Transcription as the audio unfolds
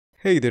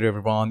Hey there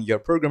everyone, your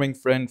programming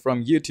friend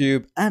from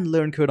YouTube and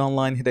Learn Code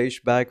Online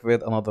Hitesh back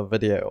with another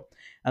video.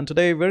 And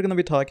today we're going to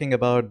be talking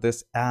about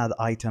this add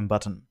item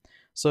button.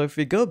 So if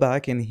we go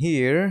back in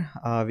here,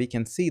 we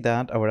can see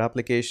that our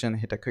application,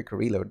 hit a quick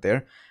reload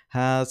there,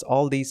 has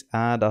all these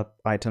add up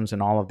items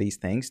and all of these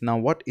things. Now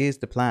what is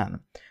the plan?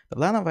 The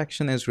plan of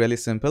action is really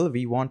simple.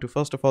 We want to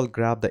first of all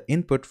grab the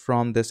input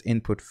from this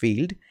input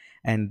field,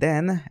 and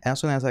then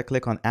as soon as I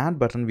click on add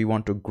button, we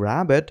want to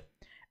grab it,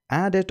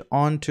 add it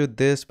onto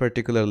this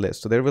particular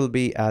list. So it will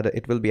be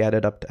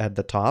added up at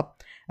the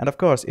top, and of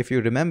course if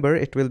you remember,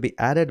 it will be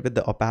added with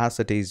the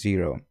opacity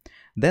 0.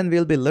 Then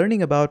we'll be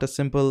learning about a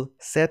simple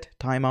set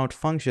timeout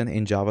function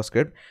in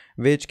JavaScript,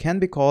 which can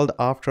be called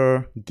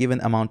after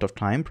given amount of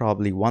time,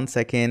 probably 1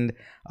 second,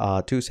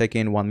 2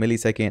 second, 1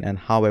 millisecond, and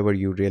however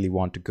you really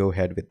want to go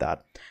ahead with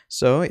that.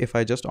 So if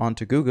I just on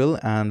to Google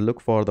and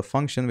look for the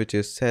function which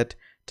is set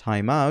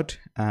timeout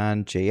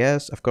and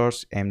JS, of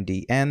course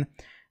MDN,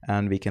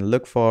 and we can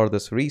look for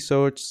this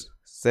resource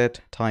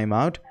set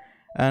timeout,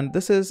 and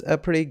this is a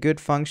pretty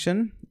good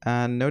function.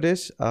 And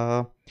notice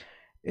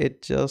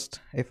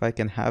if I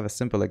can have a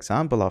simple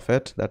example of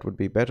it, that would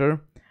be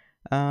better.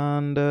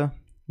 And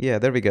yeah,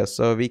 there we go.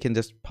 So we can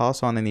just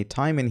pass on any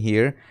time in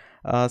here.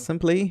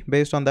 Simply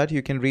based on that,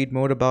 you can read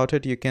more about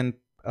it. You can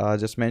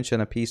just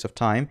mention a piece of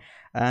time,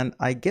 and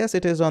I guess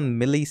it is on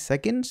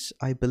milliseconds,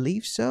 I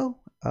believe so.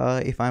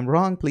 If I'm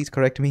wrong, please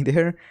correct me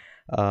there.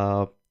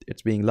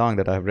 It's being long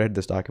that I've read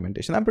this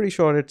documentation. I'm pretty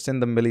sure it's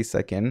in the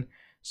millisecond,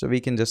 so we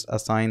can just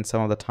assign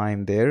some of the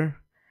time there.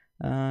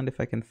 And if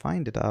I can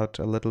find it out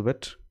a little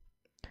bit,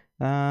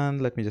 and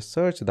let me just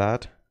search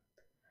that.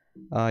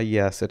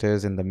 Yes, it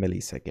is in the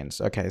milliseconds.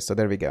 Okay, so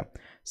there we go.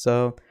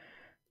 So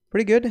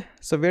pretty good.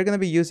 So we're going to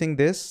be using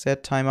this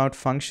set timeout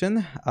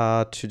function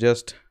to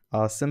just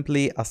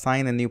simply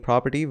assign a new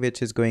property,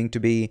 which is going to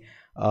be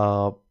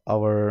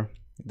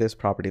this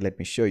property. Let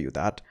me show you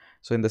that.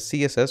 So in the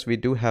CSS, we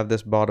do have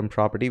this bottom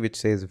property which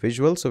says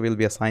visual. So we'll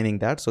be assigning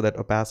that so that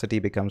opacity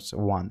becomes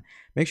 1.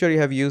 Make sure you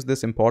have used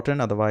this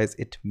important, otherwise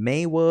it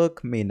may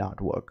work, may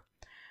not work.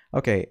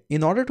 Okay,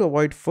 in order to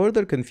avoid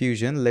further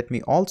confusion, let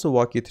me also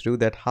walk you through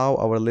that how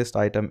our list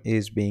item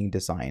is being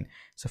designed.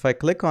 So if I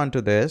click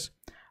onto this,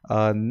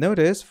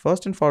 notice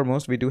first and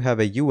foremost, we do have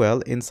a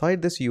UL.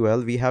 Inside this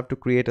UL, we have to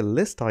create a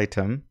list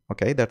item.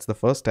 Okay, that's the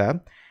first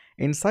tab.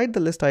 Inside the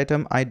list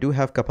item, I do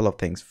have a couple of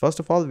things. First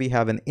of all, we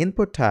have an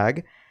input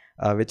tag,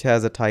 which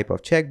has a type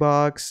of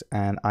checkbox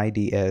and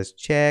ID as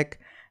check.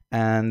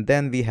 And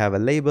then we have a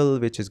label,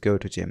 which is go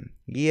to gym.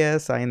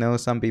 Yes, I know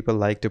some people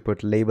like to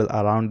put label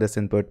around this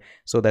input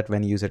so that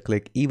when user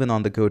click even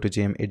on the go to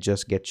gym, it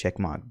just gets check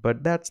marked.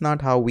 But that's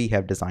not how we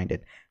have designed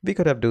it. We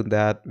could have done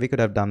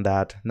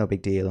that. No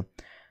big deal.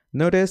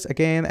 Notice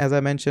again, as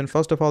I mentioned,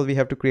 first of all, we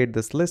have to create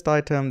this list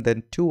item,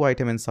 then 2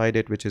 items inside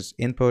it, which is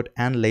input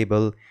and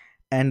label,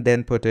 and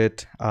then put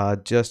it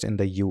just in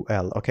the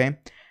UL. Okay.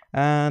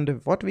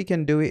 And what we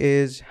can do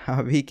is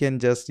we can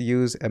just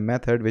use a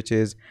method which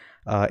is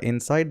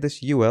inside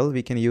this UL,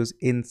 we can use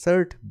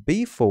insert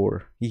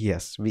before.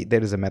 Yes,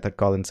 there is a method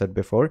called insert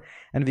before,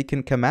 and we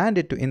can command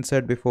it to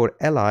insert before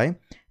li,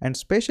 and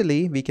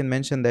specially we can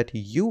mention that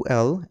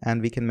UL,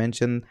 and we can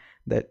mention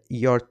that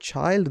your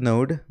child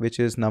node, which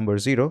is number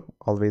 0,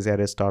 always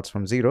array starts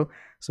from 0.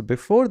 So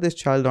before this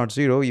child node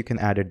 0, you can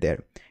add it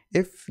there.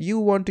 If you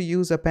want to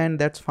use append,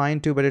 that's fine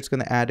too, but it's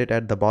going to add it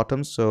at the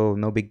bottom, so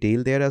no big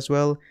deal there as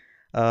well.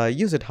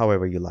 Use it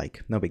however you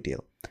like, no big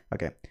deal.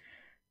 Okay,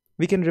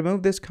 we can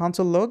remove this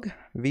console log.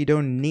 We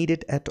don't need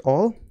it at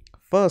all.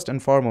 First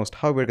and foremost,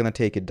 how we're going to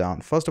take it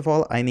down. First of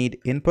all, I need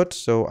input,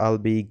 so I'll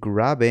be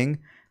grabbing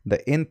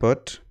the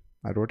input.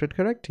 I wrote it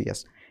correct?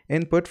 Yes.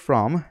 Input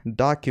from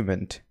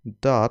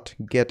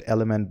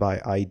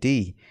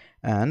document.getElementById,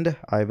 and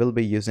I will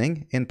be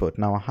using input.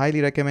 Now I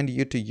highly recommend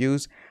you to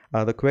use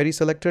the query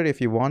selector. If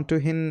you want to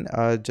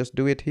just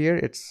do it here.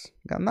 It's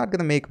not going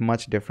to make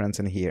much difference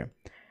in here.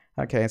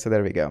 Okay, so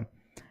there we go.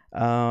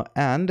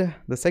 And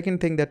the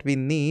second thing that we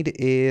need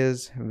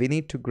is we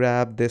need to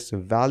grab this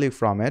value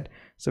from it.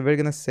 So we're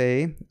going to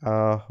say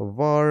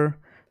var,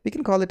 we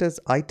can call it as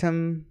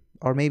item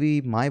or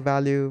maybe my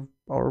value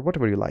or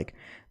whatever you like.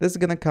 This is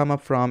going to come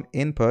up from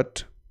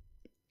input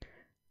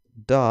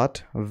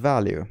dot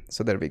value.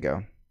 So there we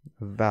go.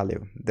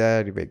 Value.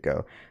 There we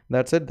go.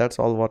 That's it. That's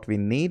all what we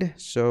need.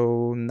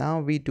 So now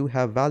we do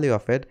have value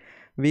of it.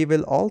 We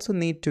will also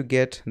need to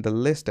get the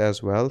list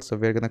as well. So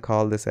we're going to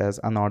call this as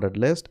unordered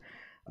list.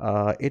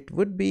 It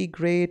would be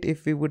great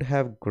if we would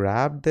have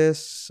grabbed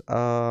this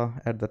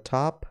at the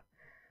top.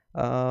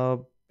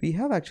 We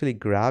have actually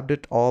grabbed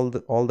it all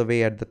the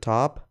way at the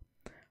top.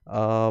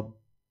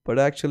 But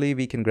actually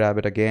we can grab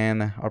it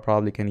again, or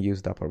probably can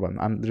use the upper one.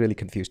 I'm really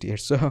confused here.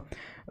 So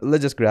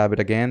let's just grab it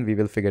again. We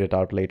will figure it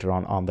out later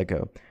on the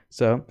go.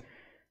 So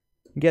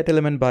get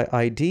element by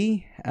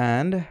ID,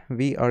 and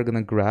we are going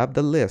to grab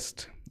the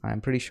list. I'm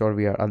pretty sure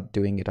we are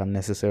doing it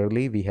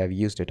unnecessarily. We have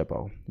used it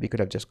above. We could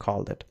have just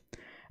called it.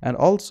 And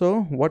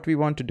also what we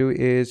want to do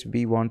is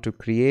we want to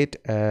create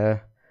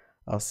a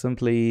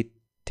simply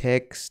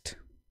text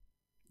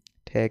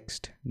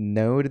text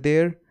node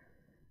there.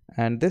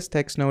 And this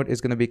text node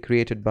is going to be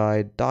created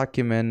by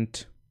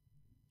document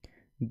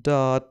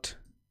dot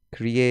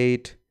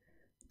create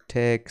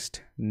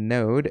text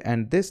node,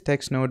 and this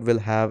text node will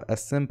have a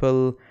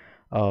simple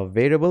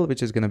variable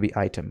which is going to be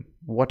item,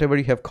 whatever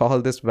you have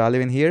called this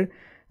value in here.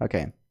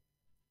 Okay,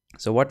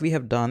 so what we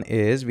have done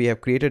is we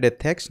have created a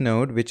text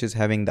node which is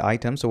having the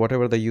item, so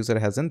whatever the user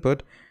has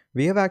input,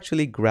 we have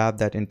actually grabbed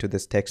that into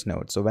this text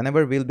node. So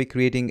whenever we'll be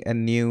creating a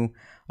new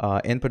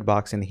input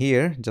box in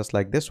here, just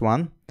like this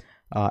one,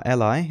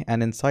 li,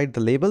 and inside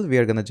the label we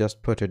are going to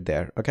just put it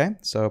there. Okay,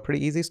 so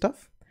pretty easy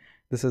stuff.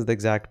 This is the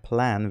exact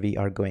plan we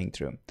are going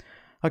through.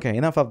 Okay,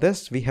 enough of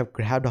this. We have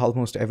grabbed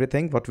almost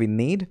everything what we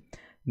need.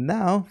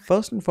 Now,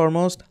 first and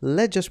foremost,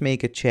 let's just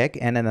make a check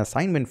and an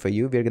assignment for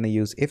you. We're going to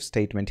use if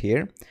statement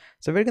here.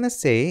 So we're going to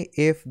say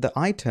if the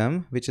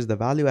item, which is the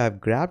value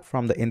I've grabbed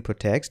from the input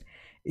text,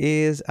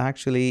 is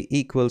actually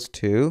equals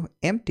to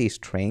empty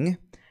string,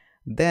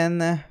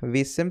 then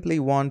we simply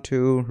want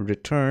to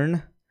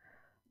return.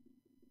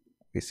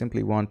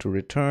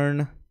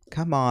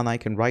 Come on, I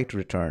can write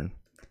return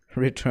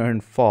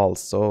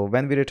false. So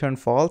when we return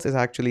false, it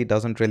actually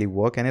doesn't really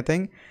work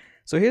anything.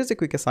 So here's a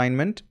quick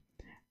assignment.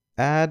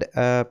 Add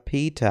a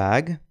p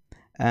tag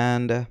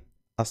and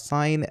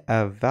assign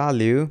a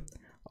value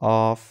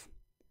of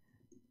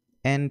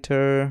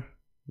enter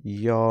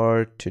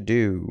your to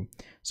do.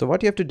 So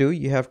what you have to do,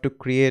 you have to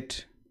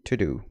create to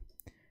do.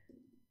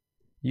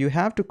 You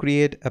have to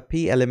create a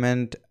p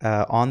element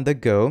on the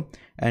go,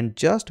 and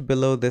just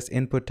below this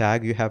input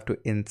tag you have to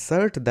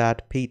insert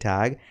that p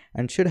tag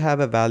and should have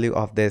a value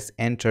of this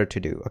enter to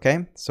do.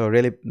 Okay, so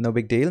really no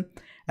big deal.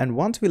 And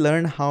once we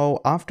learn how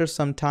after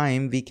some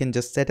time we can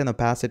just set an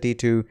opacity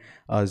to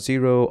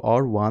 0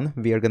 or 1,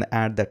 we are going to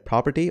add that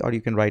property, or you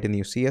can write a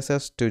new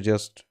CSS to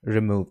just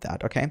remove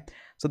that. Okay,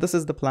 so this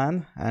is the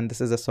plan, and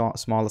this is a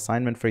small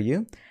assignment for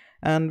you,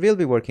 and we'll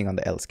be working on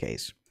the else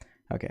case.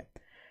 Okay,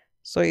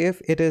 so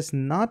if it is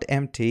not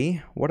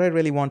empty, what I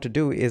really want to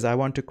do is I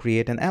want to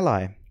create an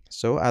li.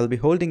 So I'll be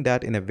holding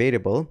that in a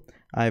variable.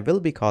 I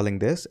will be calling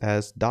this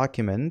as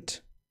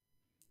document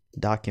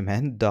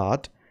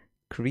dot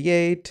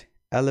create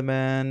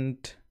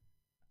element.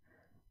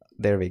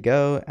 There we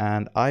go.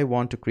 And I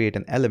want to create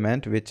an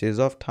element which is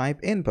of type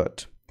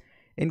input.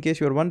 In case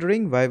you're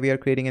wondering why we are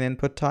creating an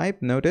input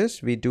type,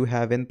 notice we do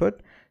have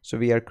input. So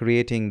we are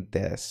creating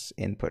this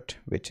input,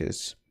 which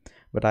is,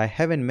 but I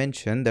haven't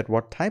mentioned that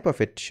what type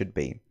of it should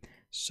be.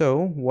 So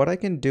what I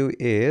can do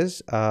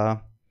is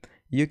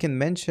you can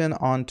mention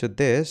onto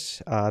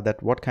this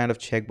that what kind of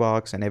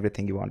checkbox and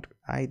everything you want.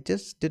 I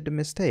just did a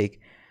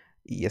mistake.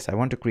 Yes, I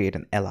want to create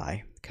an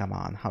li. Come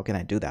on, how can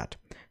I do that?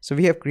 So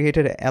we have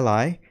created a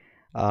li.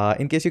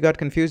 In case you got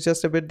confused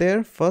just a bit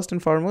there, first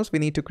and foremost, we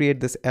need to create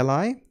this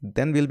li.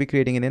 Then we'll be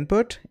creating an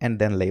input and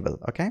then label.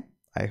 Okay,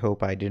 I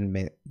hope I didn't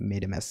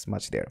made a mess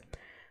much there.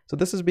 So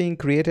this is being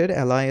created,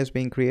 li is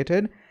being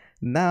created.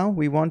 Now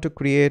we want to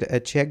create a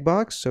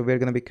checkbox. So we're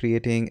going to be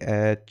creating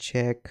a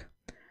check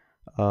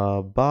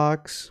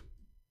box.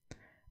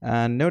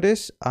 And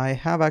notice I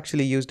have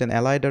actually used an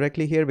li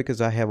directly here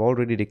because I have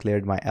already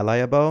declared my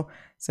li above.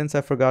 Since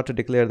I forgot to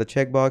declare the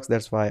checkbox,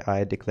 that's why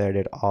I declared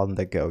it on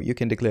the go. You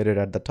can declare it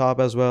at the top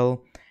as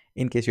well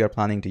in case you are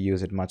planning to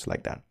use it much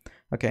like that.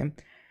 Okay.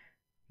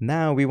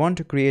 Now we want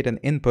to create an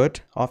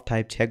input of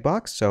type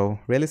checkbox. So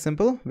really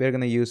simple. We're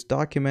going to use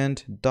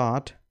document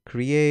dot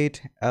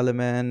create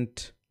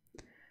element,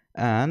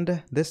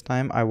 and this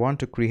time I want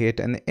to create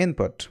an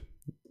input.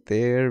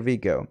 There we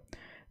go.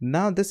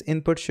 Now this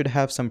input should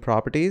have some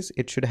properties.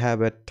 It should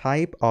have a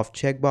type of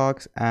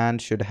checkbox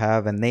and should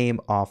have a name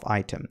of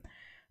item.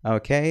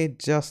 Okay,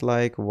 just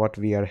like what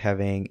we are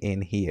having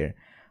in here.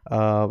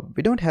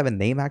 We don't have a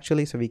name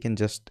actually, so we can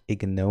just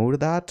ignore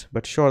that,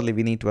 but surely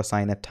we need to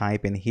assign a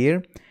type in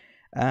here.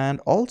 And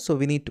also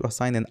we need to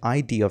assign an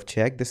ID of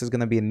check. This is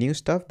going to be a new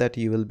stuff that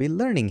you will be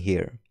learning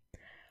here.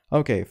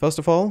 Okay, first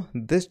of all,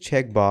 this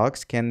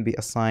checkbox can be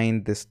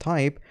assigned this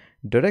type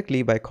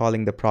directly by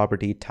calling the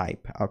property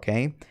type.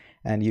 Okay,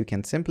 and you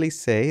can simply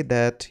say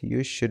that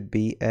you should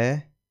be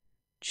a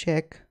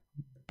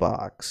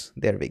checkbox.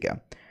 There we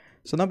go.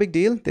 So no big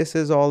deal. This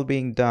is all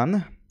being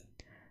done.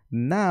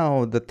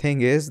 Now the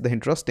thing is, the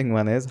interesting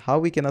one is how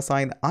we can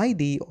assign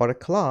ID or a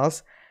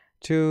class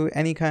to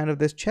any kind of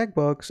this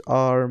checkbox,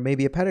 or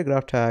maybe a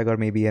paragraph tag, or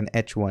maybe an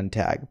h1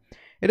 tag.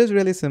 It is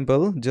really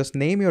simple. Just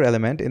name your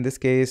element, in this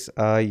case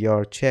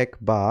your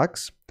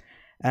checkbox,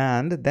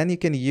 and then you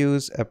can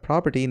use a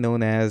property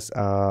known as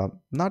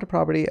not a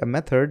property, a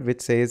method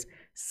which says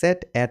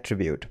set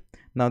attribute.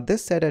 Now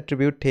this set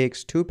attribute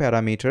takes two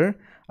parameters,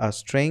 a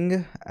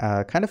string,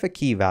 kind of a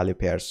key value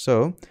pair.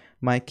 So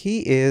my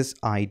key is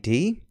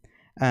ID,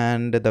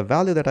 and the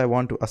value that I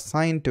want to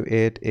assign to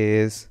it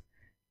is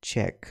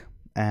check,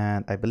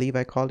 and I believe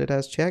I called it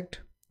as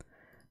checked.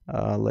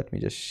 Let me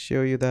just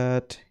show you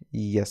that.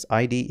 Yes,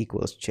 ID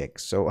equals check.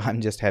 So I'm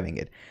just having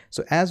it.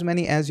 So as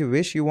many as you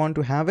wish you want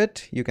to have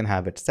it, you can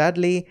have it.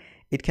 Sadly,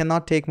 it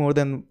cannot take more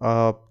than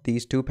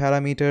these two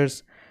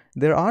parameters.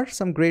 There are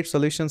some great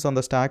solutions on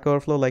the Stack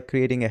Overflow, like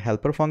creating a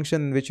helper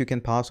function in which you can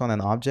pass on an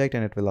object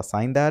and it will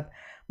assign that.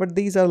 But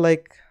these are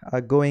like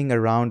going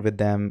around with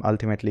them.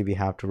 Ultimately, we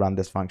have to run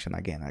this function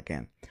again.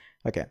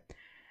 Okay.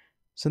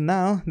 So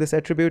now this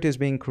attribute is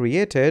being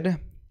created.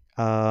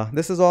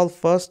 This is all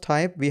first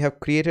type. We have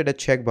created a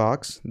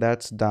checkbox.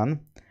 That's done.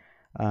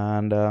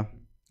 And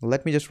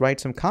let me just write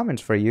some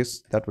comments for you.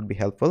 That would be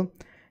helpful.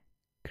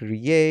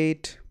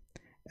 Create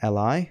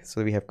li.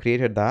 So we have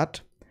created that.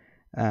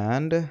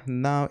 And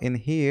now in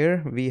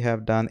here we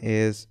have done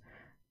is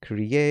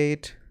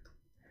create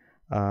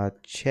a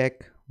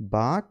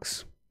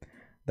checkbox.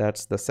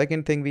 That's the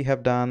second thing we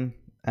have done.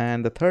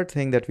 And the third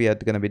thing that we are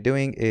going to be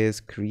doing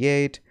is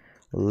create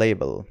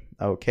label.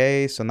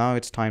 Okay, so now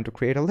it's time to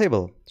create a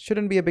label.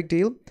 Shouldn't be a big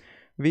deal.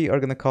 We are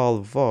going to call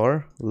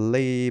var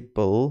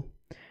label,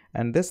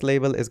 and this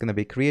label is going to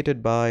be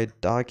created by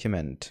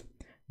document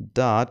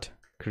dot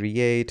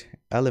create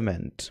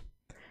element.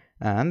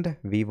 And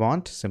we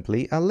want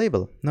simply a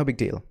label, no big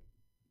deal.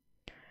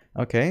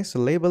 Okay, so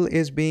label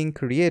is being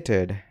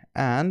created,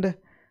 and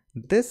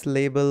this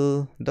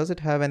label, does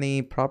it have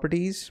any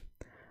properties?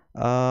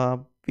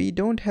 We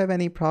don't have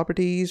any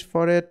properties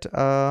for it,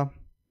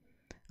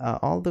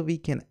 although we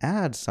can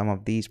add some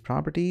of these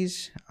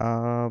properties.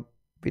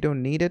 We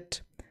don't need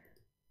it.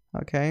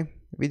 Okay,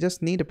 we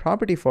just need a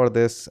property for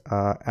this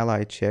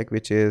li check,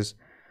 which is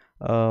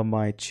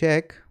my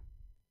check.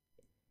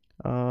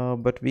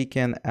 But we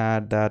can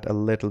add that a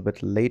little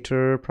bit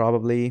later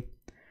probably.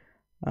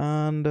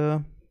 And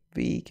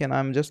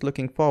I'm just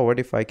looking forward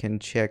if I can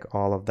check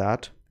all of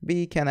that.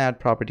 We can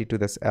add property to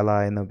this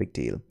li, no big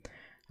deal.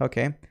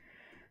 Okay.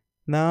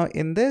 Now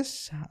in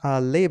this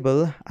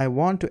label, I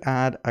want to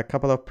add a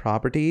couple of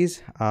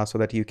properties so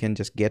that you can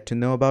just get to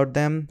know about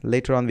them.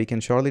 Later on, we can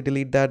surely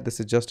delete that. This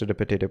is just a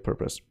repetitive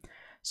purpose.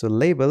 So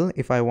label,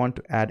 if I want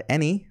to add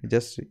any,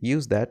 just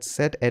use that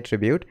set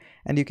attribute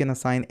and you can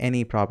assign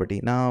any property.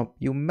 Now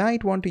you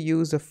might want to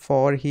use a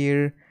for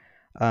here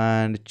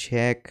and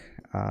check,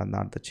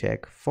 not the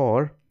check,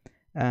 for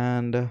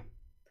and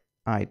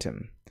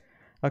item.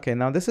 Okay,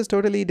 now this is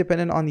totally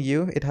dependent on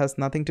you. It has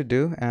nothing to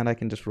do, and I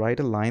can just write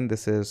a line.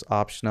 This is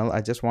optional. I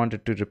just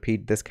wanted to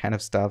repeat this kind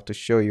of stuff to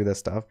show you the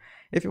stuff.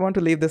 If you want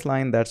to leave this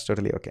line, that's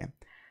totally okay.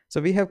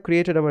 So we have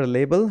created our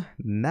label.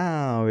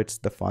 Now it's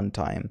the fun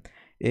time,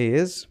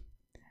 is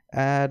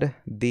add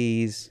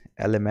these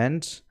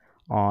elements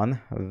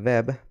on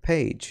web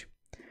page.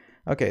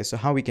 Okay, so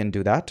how we can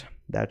do that?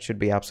 That should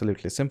be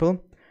absolutely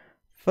simple.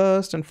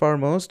 First and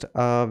foremost,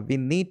 we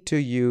need to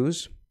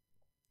use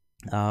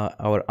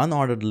our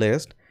unordered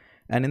list,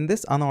 and in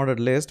this unordered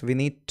list we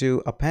need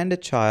to append a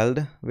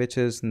child which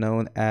is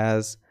known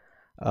as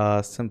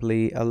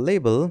simply a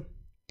label,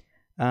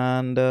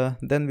 and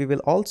then we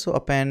will also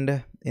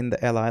append in the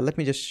li. Let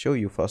me just show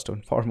you first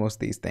and foremost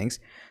these things.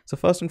 So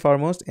first and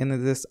foremost,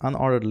 in this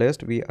unordered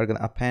list we are going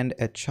to append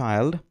a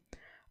child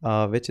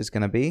which is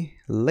going to be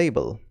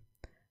label.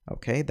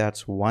 Okay,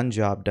 that's one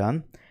job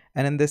done.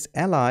 And in this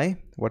li,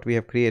 what we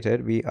have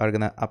created, we are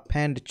going to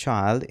append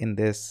child in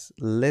this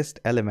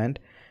list element,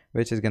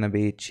 which is going to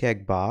be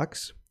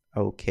checkbox.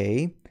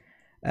 Okay.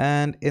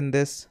 And in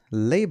this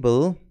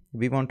label,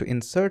 we want to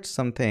insert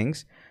some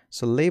things.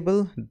 So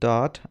label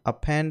dot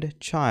append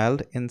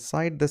child.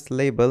 Inside this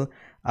label,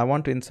 I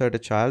want to insert a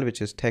child,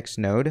 which is text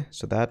node.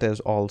 So that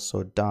is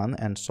also done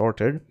and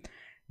sorted.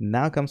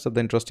 Now comes up the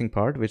interesting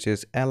part, which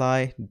is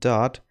li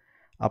dot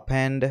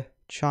append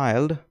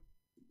child.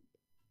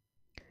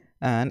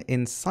 And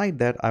inside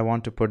that, I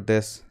want to put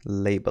this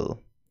label.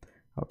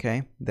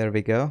 Okay, there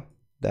we go.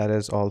 That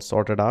is all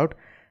sorted out.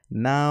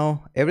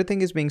 Now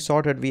everything is being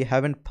sorted. We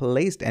haven't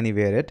placed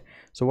anywhere it.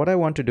 So what I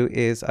want to do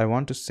is I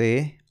want to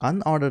say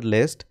unordered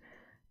list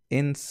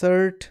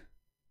insert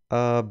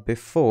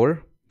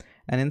before,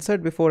 and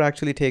insert before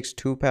actually takes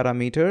two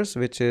parameters,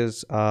 which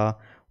is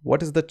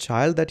what is the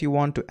child that you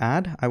want to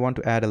add. I want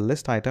to add a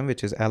list item,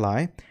 which is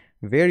li.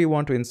 Where you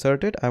want to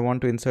insert it, I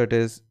want to insert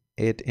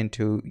it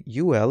into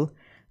ul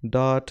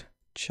dot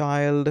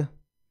child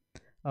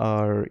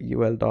or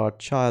ul dot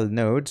child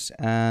nodes,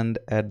 and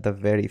at the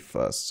very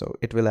first, so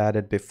it will add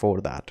it before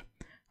that.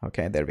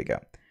 Okay, there we go.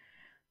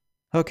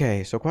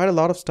 Okay, so quite a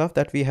lot of stuff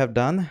that we have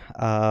done,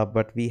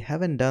 but we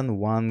haven't done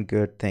one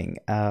good thing.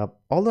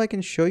 Although I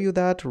can show you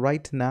that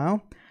right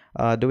now,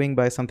 doing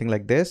by something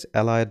like this,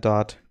 li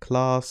dot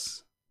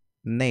class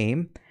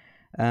name,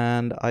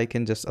 and I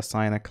can just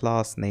assign a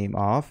class name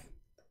of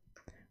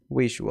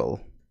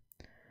visual.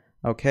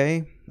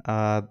 Okay,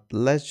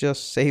 let's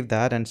just save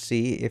that and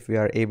see if we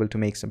are able to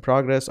make some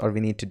progress, or we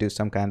need to do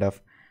some kind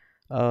of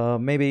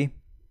maybe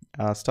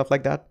stuff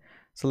like that.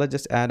 So let's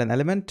just add an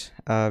element.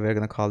 We're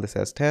going to call this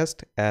as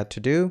test, add to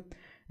do,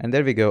 and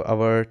there we go.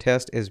 Our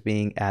test is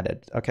being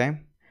added. Okay,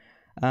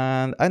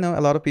 and I know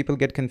a lot of people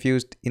get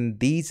confused in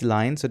these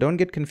lines, so don't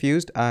get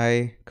confused.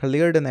 I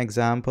cleared an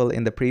example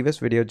in the previous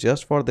video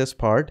just for this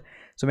part,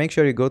 so make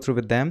sure you go through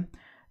with them.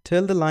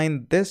 Till the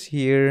line this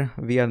here,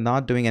 we are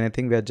not doing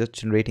anything. We are just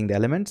generating the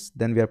elements.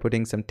 Then we are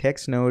putting some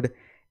text node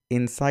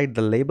inside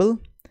the label.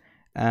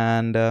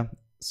 And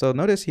So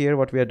notice here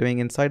what we are doing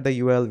inside the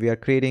UL, we are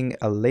creating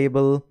a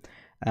label,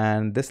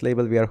 and this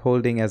label we are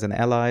holding as an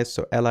li.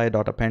 So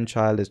li.append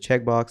child is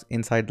checkbox.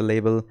 Inside the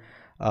label,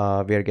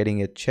 we are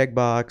getting a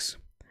checkbox.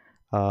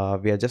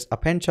 We are just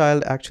append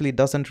child actually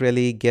doesn't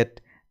really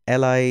get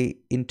li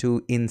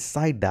into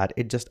inside that,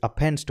 it just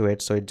appends to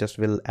it, so it just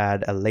will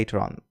add a later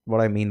on.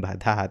 What I mean by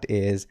that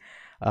is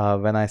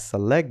when I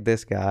select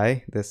this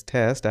guy, this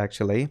test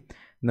actually,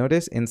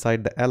 notice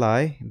inside the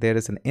li there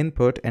is an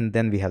input and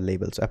then we have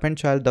labels. So append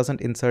child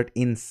doesn't insert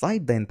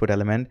inside the input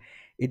element,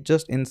 it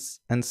just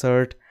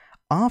insert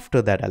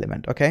after that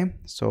element. Okay,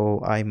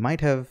 so I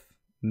might have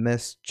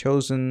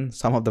mischosen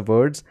some of the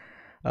words,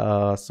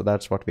 so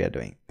that's what we are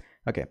doing.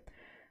 Okay,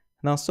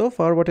 now so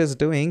far what it's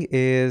doing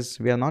is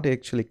we are not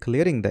actually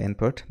clearing the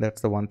input.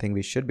 That's the one thing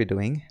we should be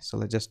doing. So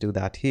let's just do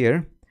that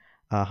here.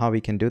 How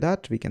we can do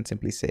that, we can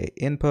simply say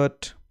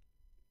input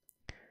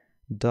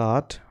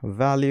dot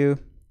value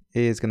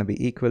is going to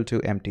be equal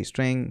to empty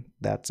string.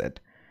 That's it.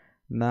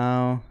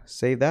 Now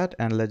save that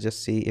and let's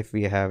just see if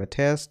we have a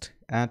test.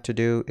 Add to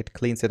do, it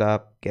cleans it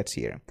up, gets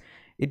here.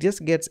 It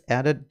just gets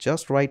added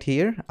just right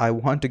here. I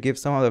want to give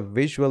some of the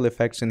visual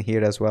effects in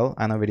here as well.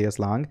 I know video is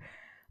long,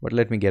 but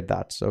let me get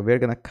that. So we're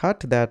going to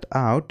cut that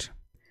out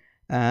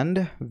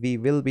and we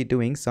will be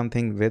doing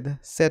something with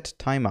set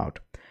timeout.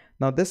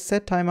 Now this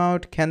set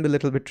timeout can be a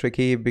little bit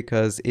tricky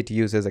because it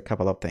uses a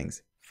couple of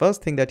things.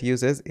 First thing that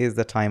uses is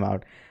the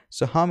timeout.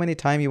 So how many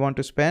time you want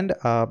to spend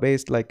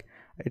based, like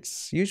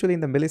it's usually in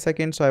the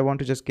millisecond. So I want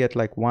to just get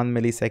like 1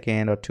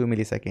 millisecond or 2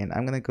 millisecond.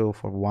 I'm going to go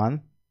for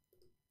 1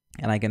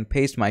 and I can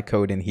paste my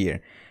code in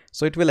here.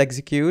 So it will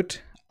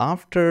execute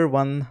after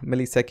 1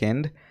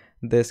 millisecond,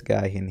 this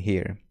guy in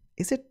here.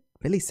 Is it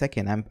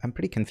millisecond? I'm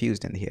pretty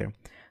confused in here.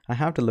 I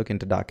have to look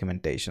into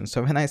documentation.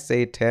 So when I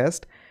say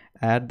test,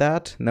 add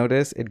that,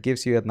 notice it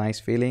gives you a nice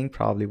feeling.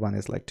 Probably 1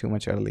 is like too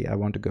much early. I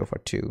want to go for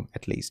 2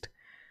 at least.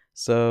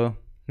 So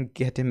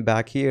get him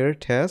back here,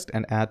 test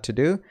and add to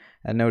do,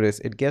 and notice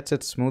it gets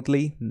it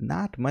smoothly,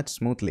 not much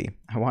smoothly.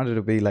 I want it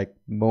to be like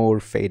more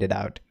faded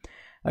out.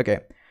 Okay,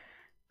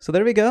 so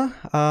there we go.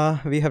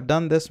 We have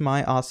done this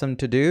my awesome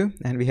to do,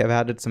 and we have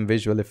added some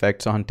visual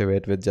effects onto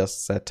it with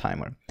just set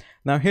timer.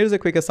 Now here's a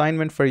quick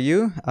assignment for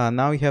you.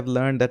 Now you have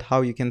learned that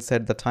how you can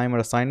set the timer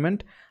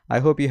assignment. I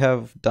hope you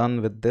have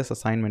done with this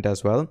assignment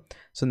as well.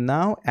 So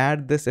now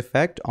add this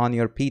effect on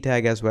your p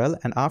tag as well,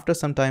 and after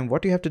some time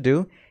what you have to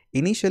do,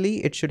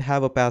 initially it should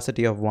have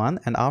opacity of 1,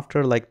 and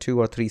after like 2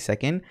 or 3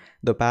 seconds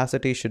the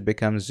opacity should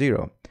become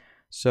 0.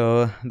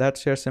 So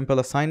that's your simple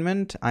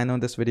assignment. I know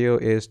this video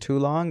is too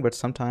long, but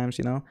sometimes,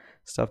 you know,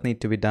 stuff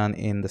need to be done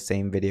in the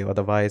same video,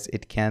 otherwise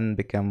it can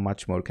become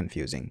much more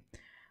confusing.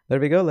 There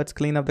we go. Let's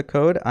clean up the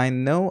code. I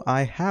know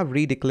I have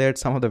redeclared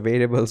some of the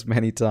variables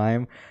many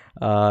times.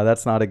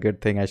 That's not a good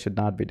thing. I should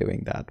not be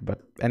doing that. But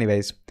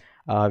anyways,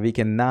 we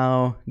can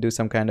now do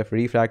some kind of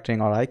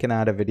refactoring, or I can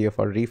add a video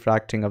for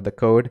refactoring of the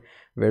code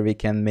where we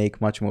can make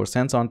much more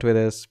sense onto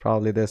this.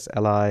 Probably this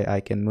li,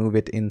 I can move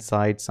it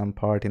inside some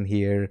part in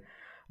here.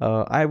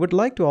 I would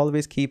like to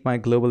always keep my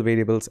global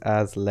variables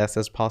as less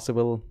as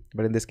possible,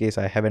 but in this case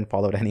I haven't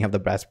followed any of the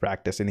best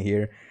practice in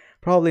here.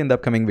 Probably in the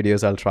upcoming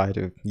videos I'll try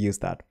to use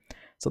that.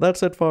 So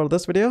that's it for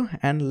this video,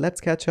 and let's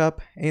catch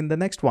up in the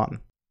next one.